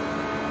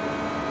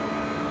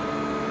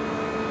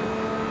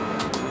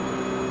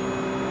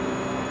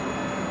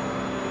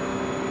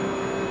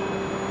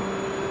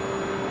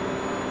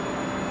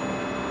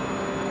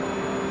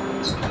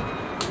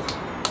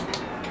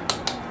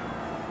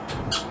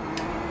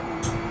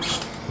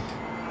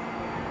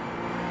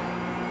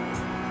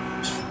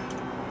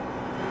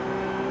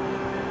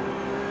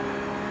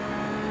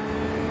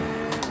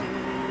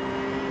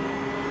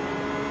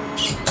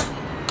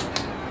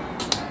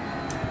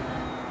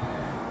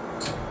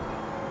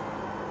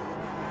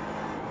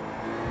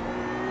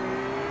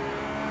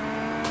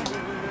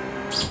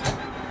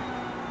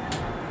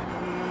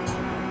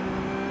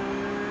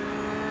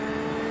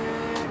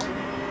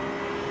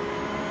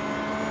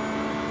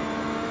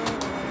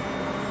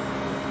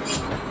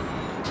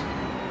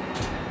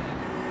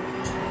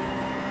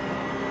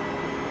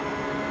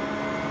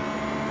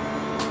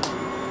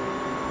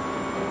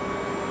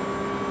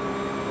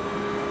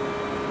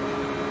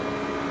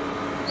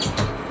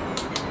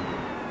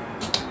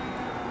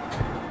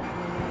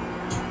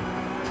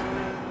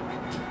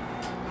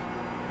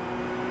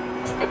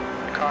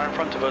 Car in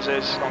front of us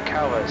is on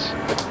Calvers.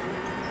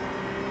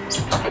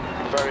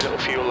 Very little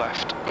fuel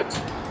left.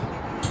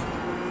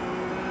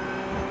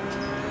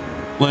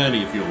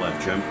 Plenty of fuel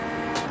left, Jim.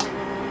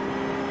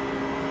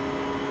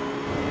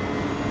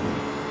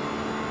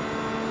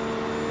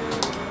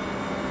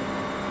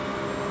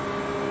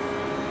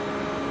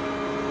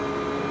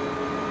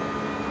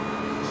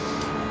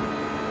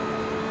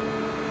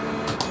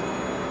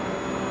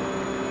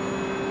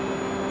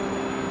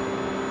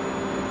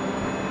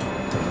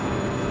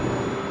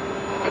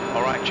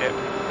 All right, Chip.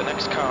 The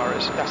next car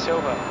is Da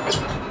Silva.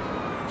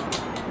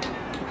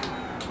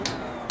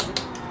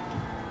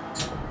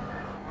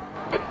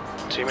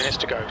 Two minutes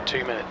to go.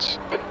 2 minutes.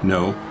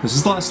 No. This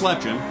is the last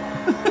lap, Jim.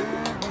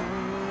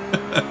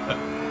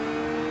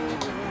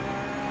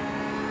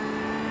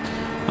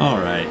 All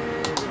right.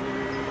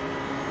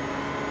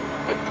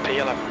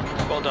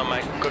 P11. Well done,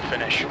 mate. Good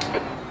finish.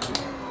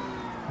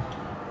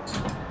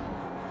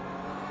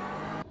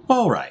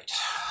 All right.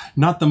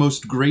 Not the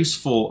most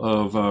graceful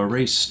of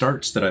race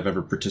starts that I've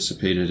ever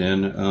participated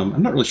in.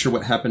 I'm not really sure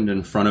what happened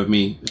in front of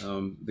me.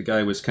 The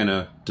guy was kind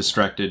of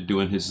distracted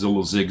doing his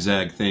little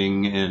zigzag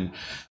thing and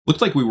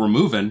looked like we were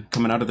moving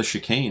coming out of the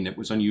chicane. It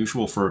was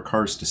unusual for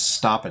cars to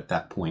stop at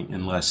that point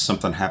unless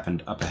something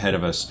happened up ahead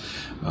of us.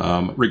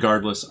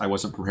 Regardless, I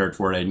wasn't prepared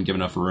for it. I didn't give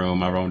enough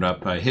room. I wound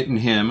up hitting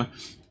him.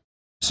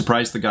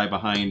 Surprised the guy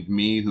behind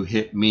me who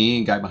hit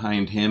me, guy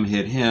behind him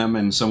hit him,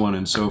 and so on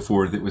and so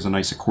forth. It was a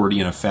nice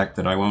accordion effect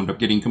that I wound up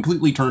getting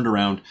completely turned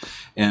around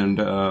and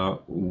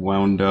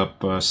wound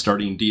up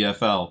starting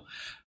DFL.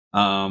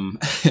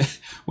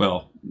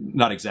 Well,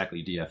 not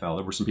exactly DFL.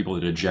 There were some people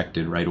that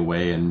ejected right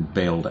away and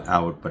bailed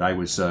out, but I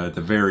was the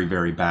very,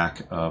 very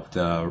back of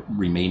the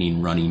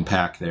remaining running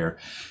pack there.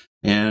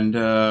 And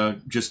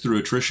just through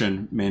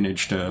attrition,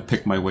 managed to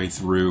pick my way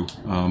through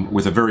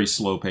with a very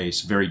slow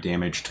pace, very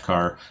damaged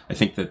car. I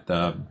think that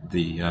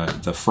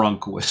the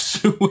frunk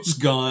was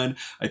gone.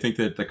 I think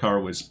that the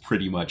car was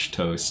pretty much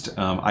toast.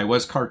 I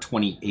was car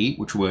 28,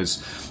 which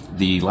was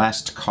the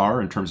last car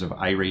in terms of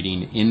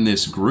iRating in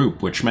this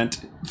group, which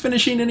meant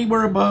finishing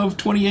anywhere above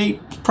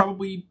 28,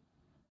 probably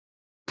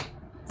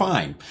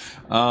fine.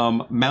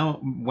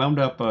 Wound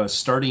up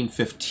starting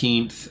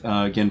 15th,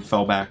 again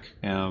fell back,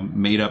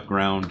 made up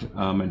ground,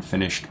 and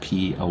finished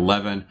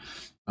P11.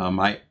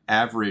 My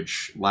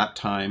average lap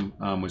time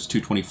was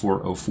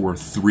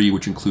 2:24.043,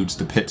 which includes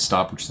the pit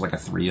stop, which is like a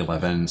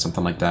 3:11,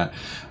 something like that.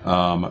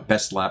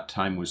 Best lap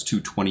time was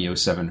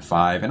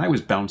 2:20.075, and I was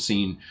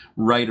bouncing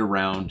right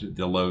around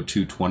the low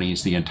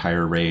 220s the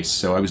entire race.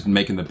 So I was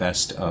making the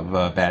best of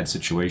a bad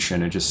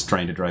situation and just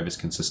trying to drive as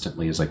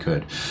consistently as I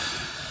could.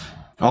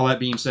 All that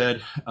being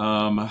said,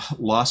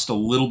 lost a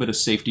little bit of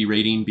safety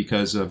rating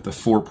because of the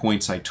 4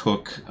 points I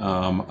took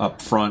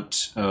up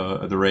front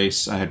of the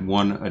race. I had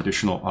one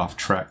additional off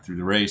track through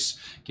the race.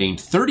 Gained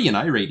 30 in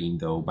iRating,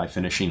 though, by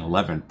finishing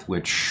 11th,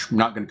 which I'm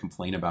not going to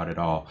complain about at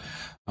all.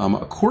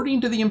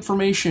 According to the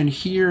information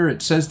here,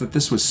 it says that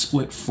this was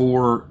split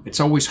 4. It's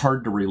always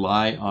hard to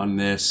rely on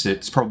this.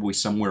 It's probably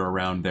somewhere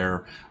around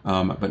there,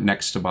 but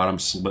next to bottom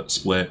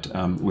split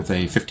with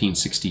a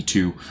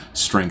 1562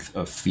 strength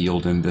of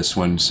field in this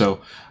one.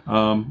 So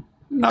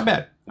not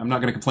bad. I'm not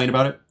going to complain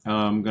about it.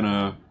 I'm going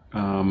to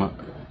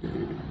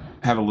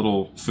have a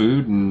little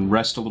food and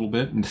rest a little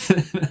bit, and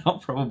I'll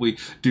probably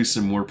do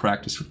some more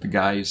practice with the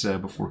guys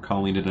before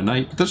calling it a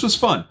night. But this was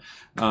fun.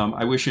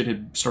 I wish it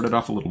had started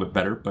off a little bit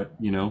better, but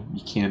you know,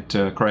 you can't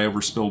cry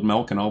over spilled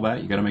milk and all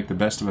that. You got to make the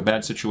best of a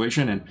bad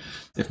situation, and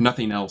if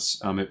nothing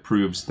else, it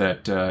proves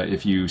that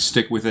if you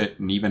stick with it,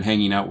 and even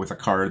hanging out with a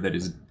car that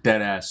is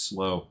dead ass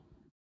slow,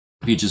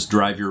 if you just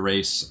drive your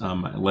race,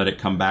 let it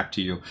come back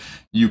to you,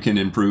 you can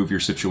improve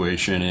your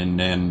situation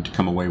and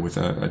come away with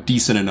a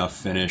decent enough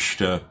finish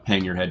to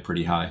hang your head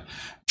pretty high.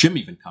 Jim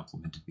even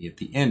complimented me at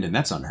the end, and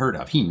that's unheard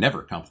of. He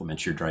never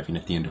compliments your driving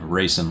at the end of a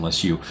race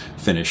unless you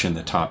finish in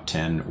the top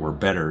 10 or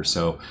better.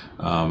 So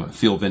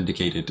feel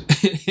vindicated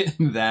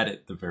in that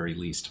at the very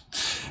least.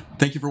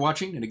 Thank you for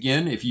watching. And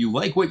again, if you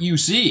like what you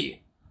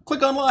see,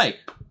 click on like,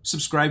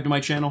 subscribe to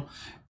my channel.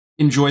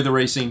 Enjoy the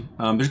racing.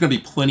 There's going to be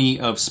plenty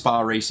of Spa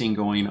racing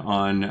going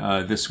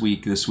on this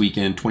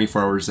weekend,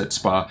 24 hours at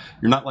Spa.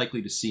 You're not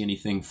likely to see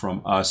anything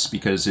from us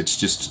because it's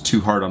just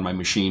too hard on my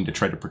machine to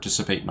try to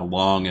participate in a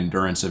long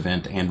endurance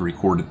event and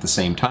record at the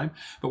same time.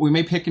 But we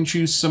may pick and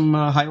choose some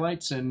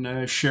highlights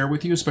and share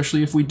with you,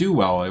 especially if we do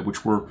well,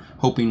 which we're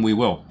hoping we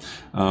will.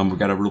 We've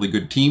got a really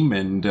good team,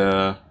 and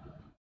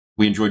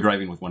we enjoy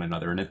driving with one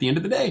another. And at the end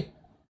of the day,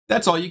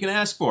 that's all you can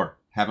ask for.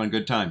 Having a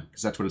good time,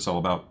 because that's what it's all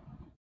about.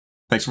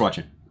 Thanks for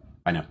watching.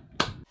 Bye now.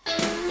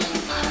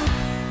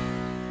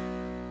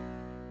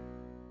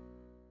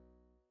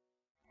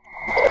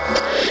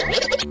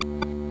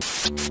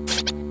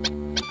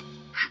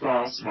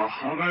 Spaß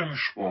machen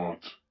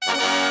Rennsport.